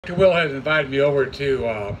Dr. Will has invited me over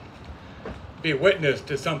to be witness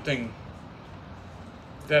to something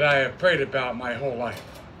that I have prayed about my whole life.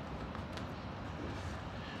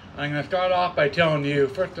 I'm going to start off by telling you,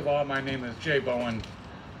 first of all, my name is Jay Bowen.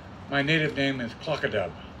 My native name is Cluckadub.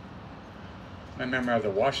 I'm a member of the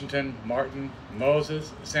Washington, Martin,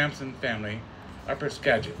 Moses, Sampson family, Upper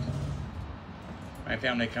Skagit. My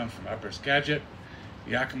family comes from Upper Skagit,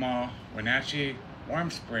 Yakima, Wenatchee, Warm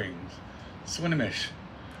Springs, Swinomish,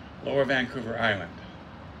 Lower Vancouver Island.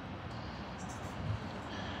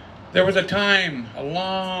 There was a time, a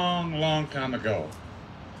long time ago,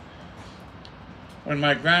 when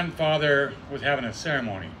my grandfather was having a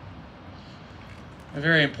ceremony, a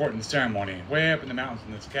very important ceremony, way up in the mountains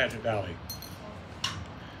in the Skagit Valley.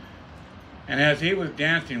 And as he was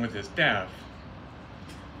dancing with his staff,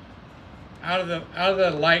 out of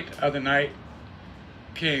the light of the night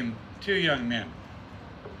came two young men.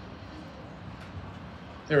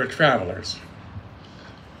 They were travelers,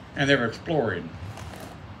 and they were exploring.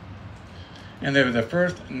 And they were the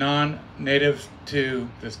first non-natives to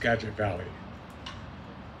the Skagit Valley.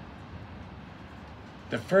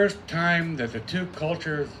 The first time that the two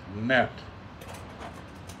cultures met,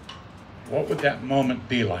 what would that moment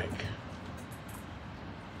be like?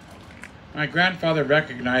 My grandfather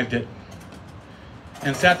recognized it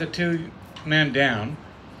and sat the two men down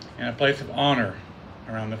in a place of honor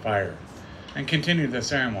around the fire and continued the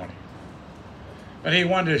ceremony. But he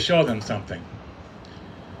wanted to show them something.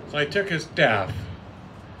 So I took his staff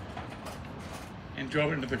and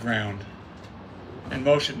drove it into the ground and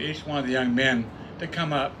motioned each one of the young men to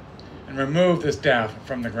come up and remove the staff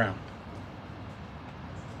from the ground.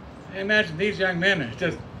 Imagine these young men had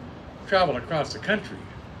just traveled across the country,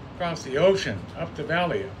 across the ocean, up the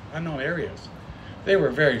valley, unknown areas. They were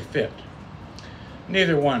very fit.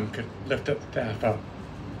 Neither one could lift up the staff up.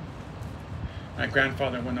 My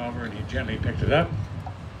grandfather went over and he gently picked it up.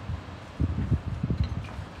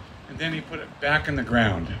 And then he put it back in the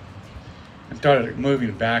ground and started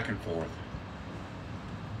moving back and forth.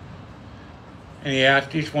 And he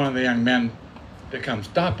asked each one of the young men to come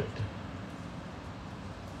stop it.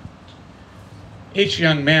 Each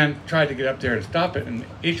young man tried to get up there to stop it, and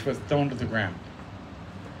each was thrown to the ground.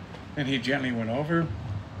 Then he gently went over,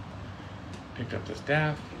 picked up the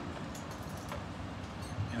staff,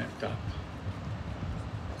 and it stopped.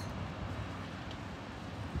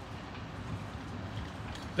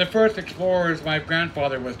 The first explorers my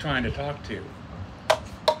grandfather was trying to talk to,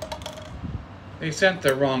 they sent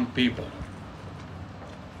the wrong people.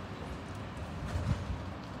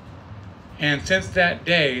 And since that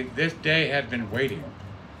day, this day had been waiting.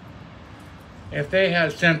 If they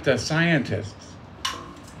had sent the scientists,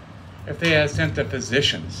 if they had sent the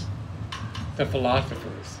physicians, the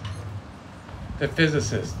philosophers, the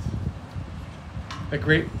physicists, the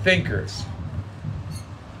great thinkers,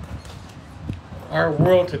 our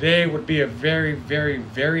world today would be a very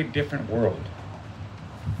different world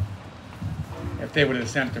if they would have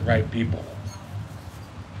sent the right people.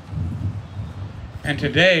 And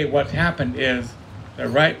today what's happened is the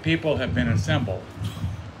right people have been assembled.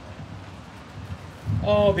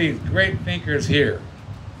 All these great thinkers here,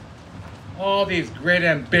 all these great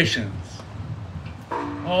ambitions,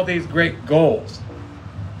 all these great goals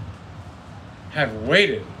have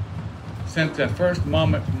waited since the first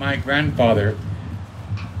moment my grandfather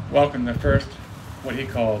welcomed the first, what he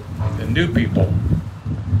called the new people.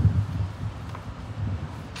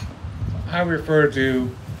 I refer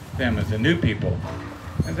to them as the new people.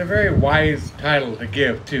 It's a very wise title to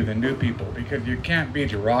give to the new people because you can't be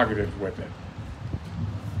derogative with it.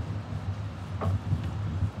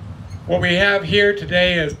 What we have here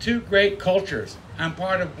today is two great cultures. I'm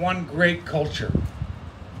part of one great culture.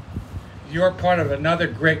 You're part of another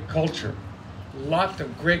great culture. Lots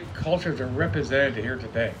of great cultures are represented here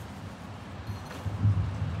today.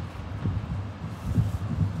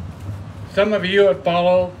 Some of you have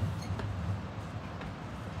followed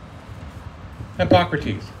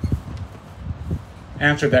Hippocrates,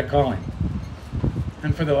 answered that calling.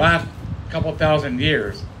 And for the last couple thousand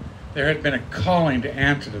years, there has been a calling to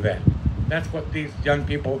answer to that. That's what these young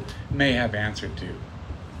people may have answered to.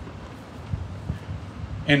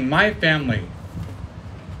 In my family,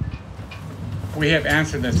 we have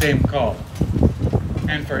answered the same call.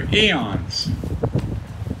 And for eons,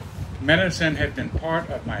 medicine has been part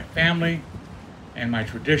of my family and my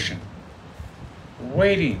tradition,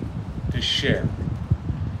 waiting to share,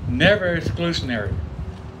 never exclusionary.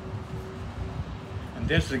 And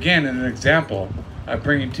this again is an example of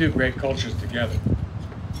bringing two great cultures together.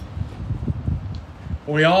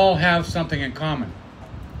 We all have something in common.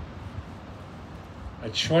 A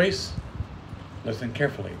choice Listen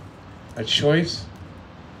carefully. A choice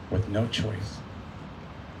with no choice.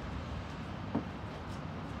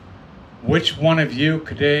 Which one of you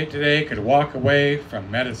today could walk away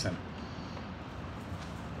from medicine?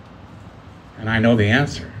 And I know the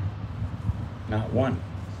answer. Not one.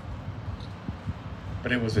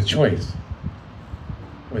 But it was a choice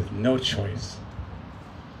with no choice.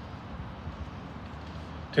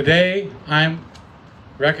 Today, I'm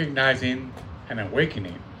recognizing an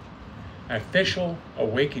awakening, an official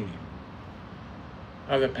awakening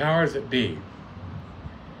of the powers that be,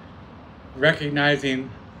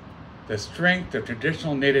 recognizing the strength of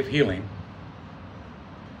traditional native healing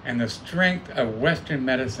and the strength of Western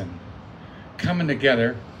medicine coming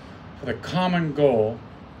together for the common goal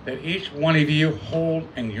that each one of you hold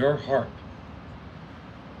in your heart.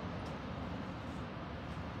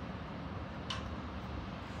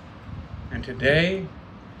 And today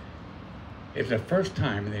is the first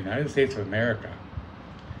time in the United States of America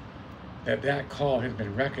that that call has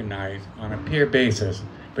been recognized on a peer basis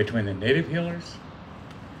between the native healers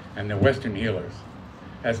and the Western healers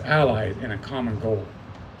as allies in a common goal.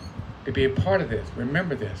 To be a part of this,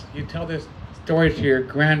 remember this. You tell this story to your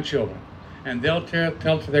grandchildren, and they'll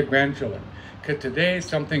tell to their grandchildren, because today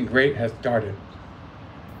something great has started.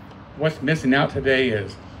 What's missing out today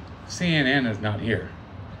is CNN is not here.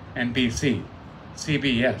 NBC,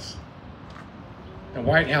 CBS. The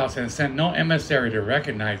White House has sent no emissary to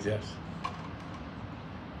recognize this.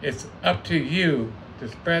 It's up to you to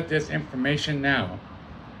spread this information now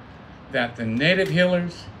that the native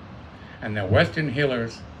healers and the Western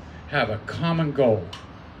healers have a common goal,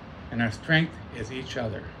 and our strength is each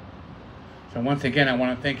other. So once again, I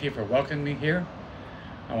want to thank you for welcoming me here.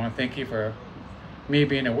 I want to thank you for me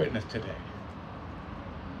being a witness today.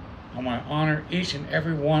 I want to honor each and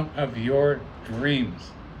every one of your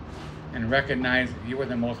dreams and recognize that you are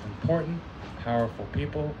the most important, powerful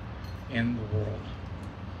people in the world.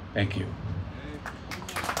 Thank you.